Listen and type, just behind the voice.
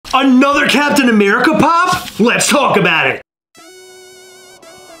Another Captain America pop? Let's talk about it.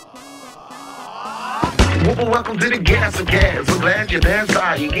 Welcome to the Gastlecast. So glad you're there.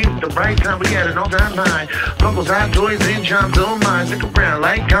 You keep the right time. We had an all-time high. Funko's hot toys and charms don't mind. Stick around,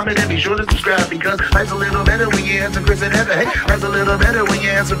 like, comment, and be sure to subscribe because life's a little better when you answer Chris and Heather. Hey, life's a little better when you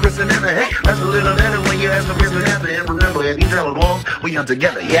answer Chris and Heather. Hey, life's a little better when you answer Chris and Heather. And remember, if you tell along, we are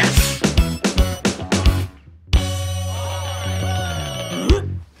together. Yes.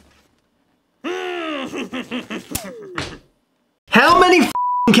 How many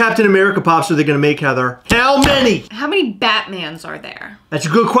Captain America pops are they gonna make, Heather? How many? How many Batmans are there? That's a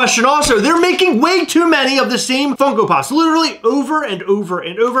good question also. They're making way too many of the same Funko Pops, literally over and over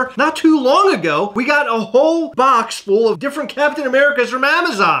and over. Not too long ago, we got a whole box full of different Captain Americas from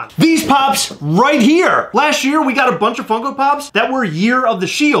Amazon. These pops right here. Last year, we got a bunch of Funko Pops that were Year of the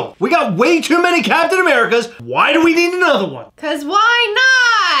Shield. We got way too many Captain Americas. Why do we need another one? 'Cause why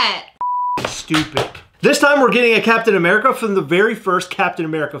not? Stupid. This time we're getting a Captain America from the very first Captain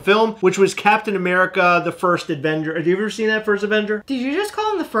America film, which was Captain America, the First Avenger. Have you ever seen that First Avenger? Did you just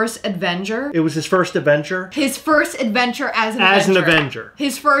call him the First Avenger? It was his first adventure. His first adventure as an As Avenger. an Avenger.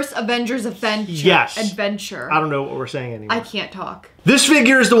 His first Avengers adventure. Yes. Adventure. I don't know what we're saying anymore. I can't talk. This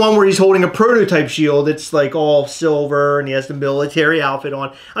figure is the one where he's holding a prototype shield. It's like all silver and he has the military outfit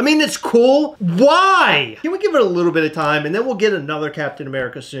on. I mean, it's cool. Why? Can we give it a little bit of time and then we'll get another Captain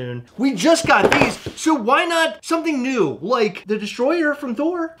America soon? We just got these, so why not something new? Like the Destroyer from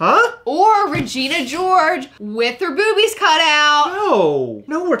Thor? Huh? Or Regina George with her boobies cut out.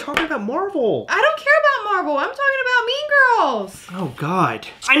 No, we're talking about Marvel. I don't care about Marvel. I'm talking about Mean Girls. Oh, God.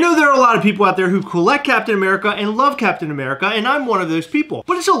 I know there are a lot of people out there who collect Captain America and love Captain America, and I'm one of those people.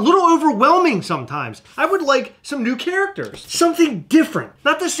 But it's a little overwhelming sometimes. I would like some new characters. Something different.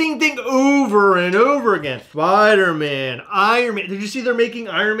 Not the same thing over and over again. Spider-Man, Iron Man. Did you see they're making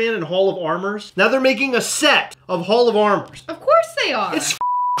Iron Man and Hall of Armors? Now they're making a set of Hall of Armors. Of course they are. It's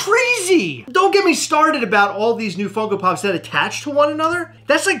crazy. Don't get me started about all these new Funko Pops that attach to one another.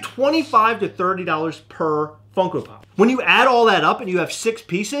 That's like $25 to $30 per Funko Pop. When you add all that up and you have 6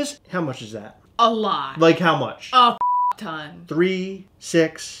 pieces, how much is that? A lot. Like how much? A ton. 3,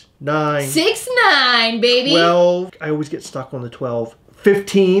 6, 9. 6, 9, baby. 12. I always get stuck on the 12.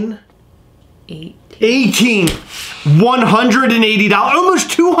 15. 18. $180. Almost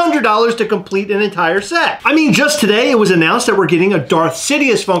 $200 to complete an entire set. I mean, just today it was announced that we're getting a Darth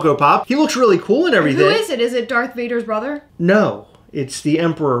Sidious Funko Pop. He looks really cool and everything. Who is it? Is it Darth Vader's brother? No, it's the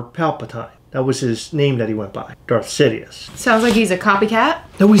Emperor Palpatine. That was his name that he went by, Darth Sidious. Sounds like he's a copycat.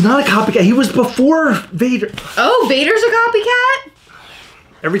 No, he's not a copycat. He was before Vader. Oh, Vader's a copycat?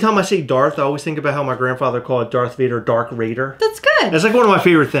 Every time I say Darth, I always think about how my grandfather called Darth Vader Dark Raider. That's good. That's like one of my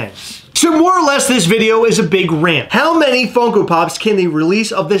favorite things. So more or less, this video is a big rant. How many Funko Pops can they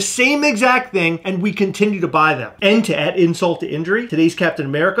release of the same exact thing and we continue to buy them? And to add insult to injury, today's Captain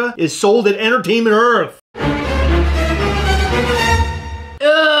America is sold at Entertainment Earth.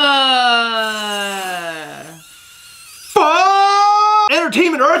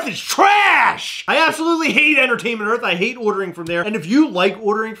 Entertainment Earth is trash! I absolutely hate Entertainment Earth. I hate ordering from there. And if you like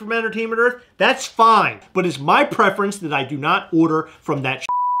ordering from Entertainment Earth, that's fine. But it's my preference that I do not order from that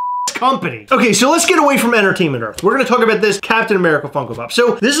company. Okay, so let's get away from Entertainment Earth. We're gonna talk about this Captain America Funko Pop.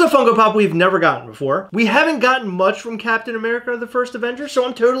 So this is a Funko Pop we've never gotten before. We haven't gotten much from Captain America, the First Avenger, so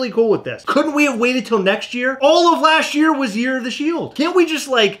I'm totally cool with this. Couldn't we have waited till next year? All of last year was Year of the Shield. Can't we just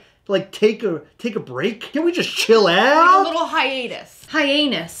like take a break? Can we just chill out? Like a little hiatus.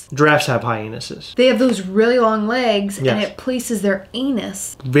 Hyenas. Giraffes have hyenases. They have those really long legs, yes, and it places their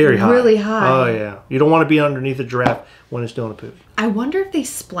anus very high. Really high. Oh yeah. You don't want to be underneath a giraffe when it's doing a poop. I wonder if they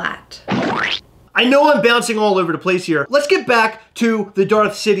splat. I know I'm bouncing all over the place here. Let's get back to the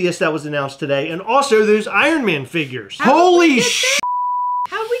Darth Sidious that was announced today, and also those Iron Man figures. Holy shit!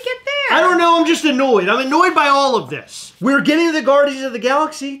 How'd we get there? I don't know, I'm just annoyed. I'm annoyed by all of this. We're getting the Guardians of the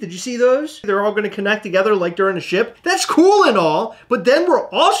Galaxy. Did you see those? They're all gonna connect together like during a ship. That's cool and all, but then we're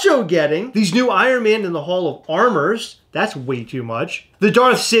also getting these new Iron Man in the Hall of Armors. That's way too much. The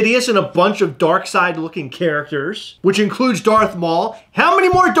Darth Sidious and a bunch of dark side looking characters, which includes Darth Maul. How many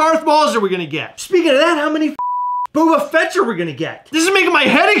more Darth Mauls are we gonna get? Speaking of that, how many Boba Fett's are we gonna get? This is making my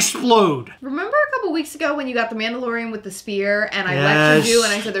head explode. Remember a couple weeks ago when you got the Mandalorian with the spear and I lectured you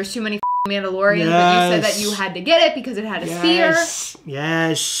and I said there's too many Mandalorians, but you said that you had to get it because it had a spear?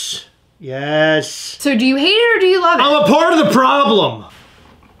 Yes. So do you hate it or do you love it? I'm a part of the problem.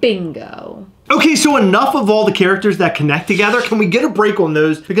 Bingo. Okay, so enough of all the characters that connect together. Can we get a break on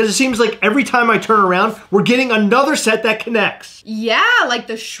those? Because it seems like every time I turn around, we're getting another set that connects. Yeah, like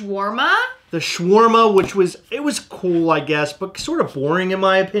the shawarma. The shawarma, which was cool, I guess, but sort of boring in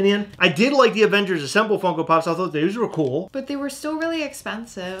my opinion. I did like the Avengers Assemble Funko Pops. I thought those were cool. But they were still really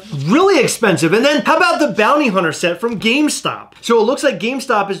expensive. Really expensive. And then how about the Bounty Hunter set from GameStop? So it looks like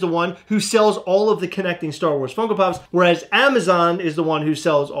GameStop is the one who sells all of the connecting Star Wars Funko Pops, whereas Amazon is the one who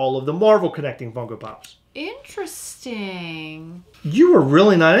sells all of the Marvel connecting Funko Pops. Interesting. You were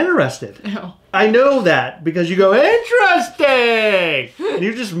really not interested. No. I know that because you go, interesting! And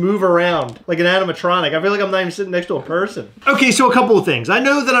you just move around like an animatronic. I feel like I'm not even sitting next to a person. Okay, so a couple of things. I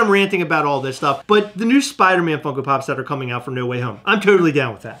know that I'm ranting about all this stuff, but the new Spider-Man Funko Pops that are coming out for No Way Home, I'm totally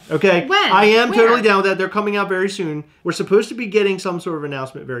down with that, okay? When? I am Where? totally down with that. They're coming out very soon. We're supposed to be getting some sort of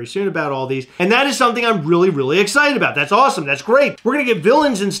announcement very soon about all these, and that is something I'm really, really excited about. That's awesome. That's great. We're going to get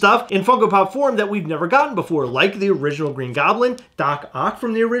villains and stuff in Funko Pop form that we've never gotten before, like the original Green Goblin, Doc Ock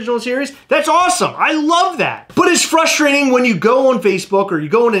from the original series. That's awesome. I love that. But it's frustrating when you go on Facebook or you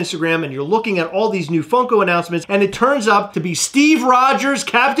go on Instagram and you're looking at all these new Funko announcements and it turns up to be Steve Rogers,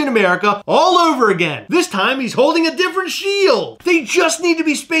 Captain America, all over again. This time he's holding a different shield. They just need to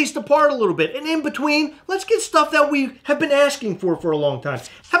be spaced apart a little bit. And in between, let's get stuff that we have been asking for a long time.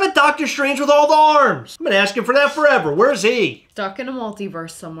 How about Doctor Strange with all the arms? I've been asking for that forever. Where's he? Stuck in a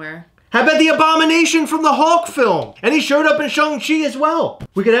multiverse somewhere. How about the Abomination from the Hulk film? And he showed up in Shang-Chi as well.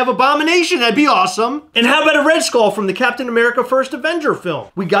 We could have Abomination, that'd be awesome. And how about a Red Skull from the Captain America First Avenger film?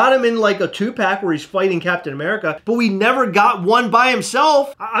 We got him in like a 2-pack where he's fighting Captain America, but we never got one by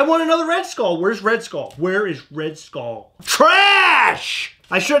himself. I want another Red Skull. Where's Red Skull? Where is Red Skull? Trash!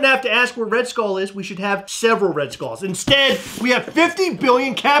 I shouldn't have to ask where Red Skull is. We should have several Red Skulls. Instead, we have 50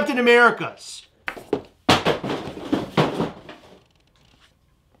 billion Captain Americas.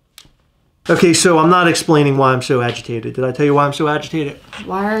 Okay, so I'm not explaining why I'm so agitated. Did I tell you why I'm so agitated?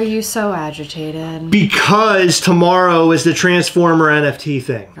 Why are you so agitated? Because tomorrow is the Transformer NFT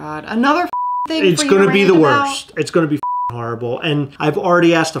thing. God, another thing. It's going to be the worst. It's going to be horrible. And I've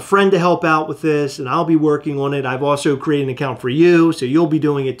already asked a friend to help out with this, and I'll be working on it. I've also created an account for you, so you'll be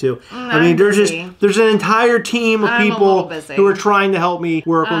doing it too. I mean, there's an entire team of people who are trying to help me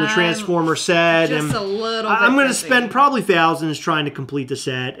work on the Transformer set. Just a little bit I'm going to spend probably thousands trying to complete the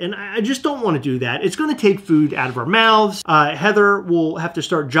set, and I just don't want to do that. It's going to take food out of our mouths. Heather will have to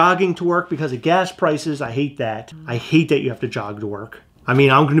start jogging to work because of gas prices. I hate that. I hate that you have to jog to work. I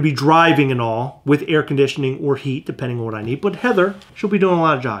mean, I'm going to be driving and all with air conditioning or heat, depending on what I need. But Heather, she'll be doing a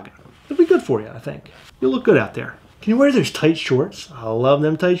lot of jogging. It'll be good for you, I think. You'll look good out there. Can you wear those tight shorts? I love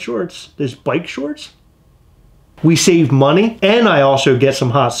them tight shorts. Those bike shorts. We save money, and I also get some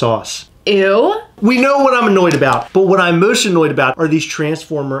hot sauce. Ew. We know what I'm annoyed about, but what I'm most annoyed about are these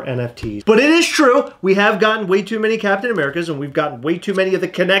Transformer NFTs. But it is true, we have gotten way too many Captain Americas, and we've gotten way too many of the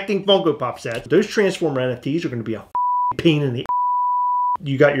connecting Funko Pop sets. Those Transformer NFTs are going to be a pain in the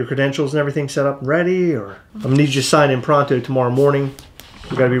You got your credentials and everything set up and ready? Or I'm going to need you to sign in pronto tomorrow morning.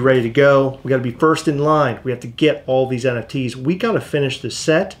 We got to be ready to go. We got to be first in line. We have to get all these NFTs. We got to finish the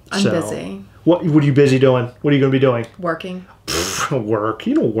set. I'm busy. What are you busy doing? What are you going to be doing? Working. Work?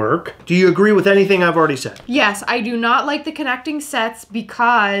 You don't work. Do you agree with anything I've already said? Yes, I do not like the connecting sets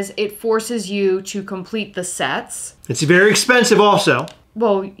because it forces you to complete the sets. It's very expensive also.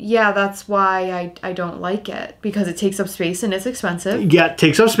 Well, yeah, that's why I don't like it. Because it takes up space and it's expensive. Yeah, it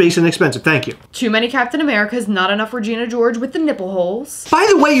takes up space and expensive. Thank you. Too many Captain Americas, not enough Regina George with the nipple holes. By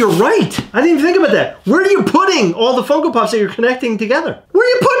the way, you're right. I didn't even think about that. Where are you putting all the Funko Pops that you're connecting together? Where are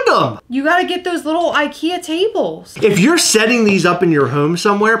you putting them? You gotta get those little IKEA tables. If you're setting these up in your home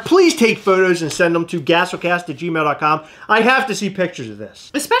somewhere, please take photos and send them to gastlecast@gmail.com. I have to see pictures of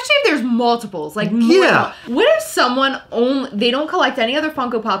this. Especially if there's multiples. Like, yeah. What if someone they don't collect any other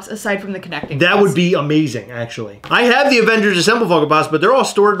Funko Pops aside from the connecting That sets? would be amazing, actually. I have the Avengers Assemble Funko Pops, but they're all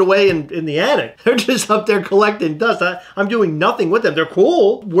stored away in the attic. They're just up there collecting dust. I'm doing nothing with them. They're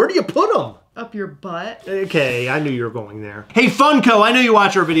cool. Where do you put them? Up your butt. Okay, I knew you were going there. Hey, Funko, I know you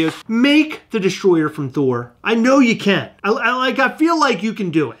watch our videos. Make the Destroyer from Thor. I know you can. I feel like you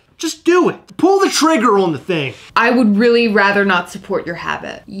can do it. Just do it. Pull the trigger on the thing. I would really rather not support your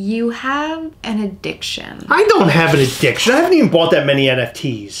habit. You have an addiction. I don't have an addiction. I haven't even bought that many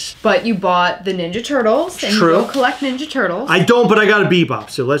NFTs. But you bought the Ninja Turtles, and True. you don't collect Ninja Turtles. I don't, but I got a Bebop,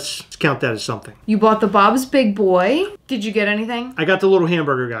 so let's count that as something. You bought the Bob's Big Boy. Did you get anything? I got the little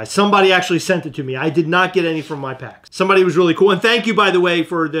hamburger guy. Somebody actually sent it to me. I did not get any from my packs. Somebody was really cool. And thank you, by the way,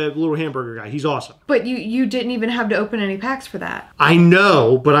 for the little hamburger guy. He's awesome. But you didn't even have to open any packs for that. I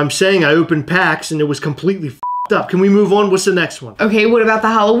know, but I'm saying I opened packs and it was completely f***ed up. Can we move on? What's the next one? Okay, what about the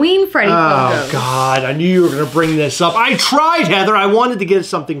Halloween Freddy Funkos? Oh, God. I knew you were going to bring this up. I tried, Heather. I wanted to get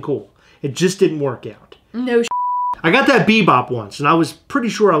something cool. It just didn't work out. No I got that Bebop once, and I was pretty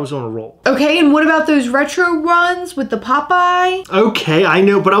sure I was on a roll. Okay, and what about those retro ones with the Popeye? Okay, I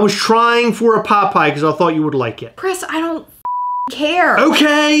know, but I was trying for a Popeye because I thought you would like it. Chris, I don't care.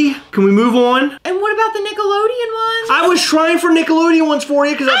 Okay, can we move on? And what about the Nickelodeon ones? I was trying for Nickelodeon ones for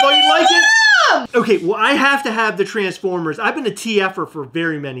you because I thought you'd like it. Okay, well, I have to have the Transformers. I've been a TFer for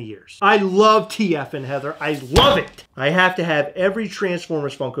very many years. I love TFing, Heather. I love it. I have to have every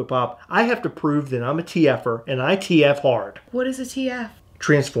Transformers Funko Pop. I have to prove that I'm a TFer, and I TF hard. What is a TF?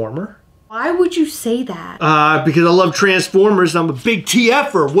 Transformer. Why would you say that? Because I love Transformers. I'm a big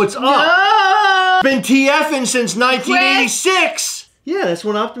TFer. What's up? No! Been TFing since 1986. Yeah, that's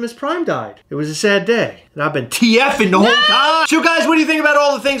when Optimus Prime died. It was a sad day. And I've been TFing the whole time. So guys, what do you think about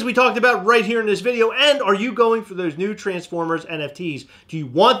all the things we talked about right here in this video? And are you going for those new Transformers NFTs? Do you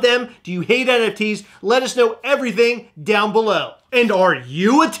want them? Do you hate NFTs? Let us know everything down below. And are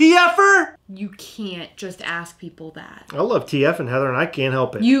you a TFer? You can't just ask people that. I love TFing, Heather, and I can't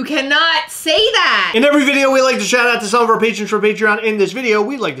help it. You cannot say that. In every video, we like to shout out to some of our patrons from Patreon. In this video,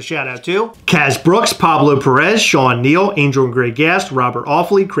 we'd like to shout out to Kaz Brooks, Pablo Perez, Sean Neal, Angel and Grey Gast, Robert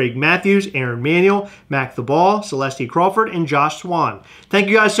Offley, Craig Matthews, Aaron Manuel, Mac the Ball, Celeste Crawford, and Josh Swan. Thank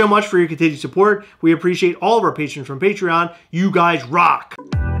you guys so much for your continued support. We appreciate all of our patrons from Patreon. You guys rock.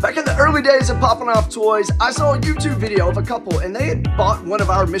 Back in the early days of Popping Off Toys, I saw a YouTube video of a couple, and they had bought one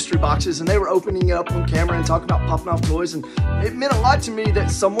of our mystery boxes, and they were opening it up on camera and talking about Popping Off Toys, and it meant a lot to me that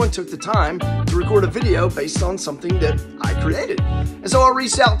someone took the time to record a video based on something that I created. And so I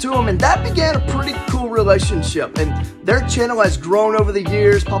reached out to them, and that began a pretty cool relationship, and their channel has grown over the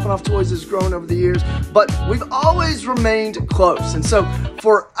years. Popping Off Toys has grown over the years, but we've always remained close. And so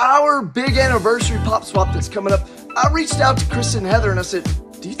for our big anniversary Pop Swap that's coming up, I reached out to Chris and Heather, and I said,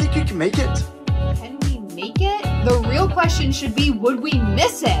 do you think you can make it? Can we make it? The real question should be, would we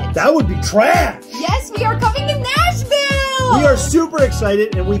miss it? That would be trash. Yes, we are coming to Nashville! We are super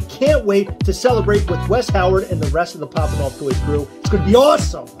excited, and we can't wait to celebrate with Wes Howard and the rest of the Poppin' Off Toys crew. It's going to be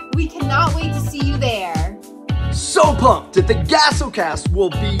awesome. We cannot wait to see you there. So pumped that the Gastlecast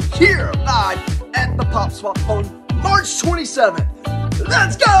will be here live at the Pop Swap on March 27th.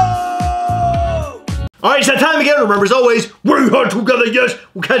 Let's go! All right, it's that time again. Remember, as always, we hunt together, yes.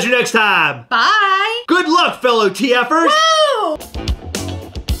 We'll catch you next time. Bye. Good luck, fellow TFers. Woo!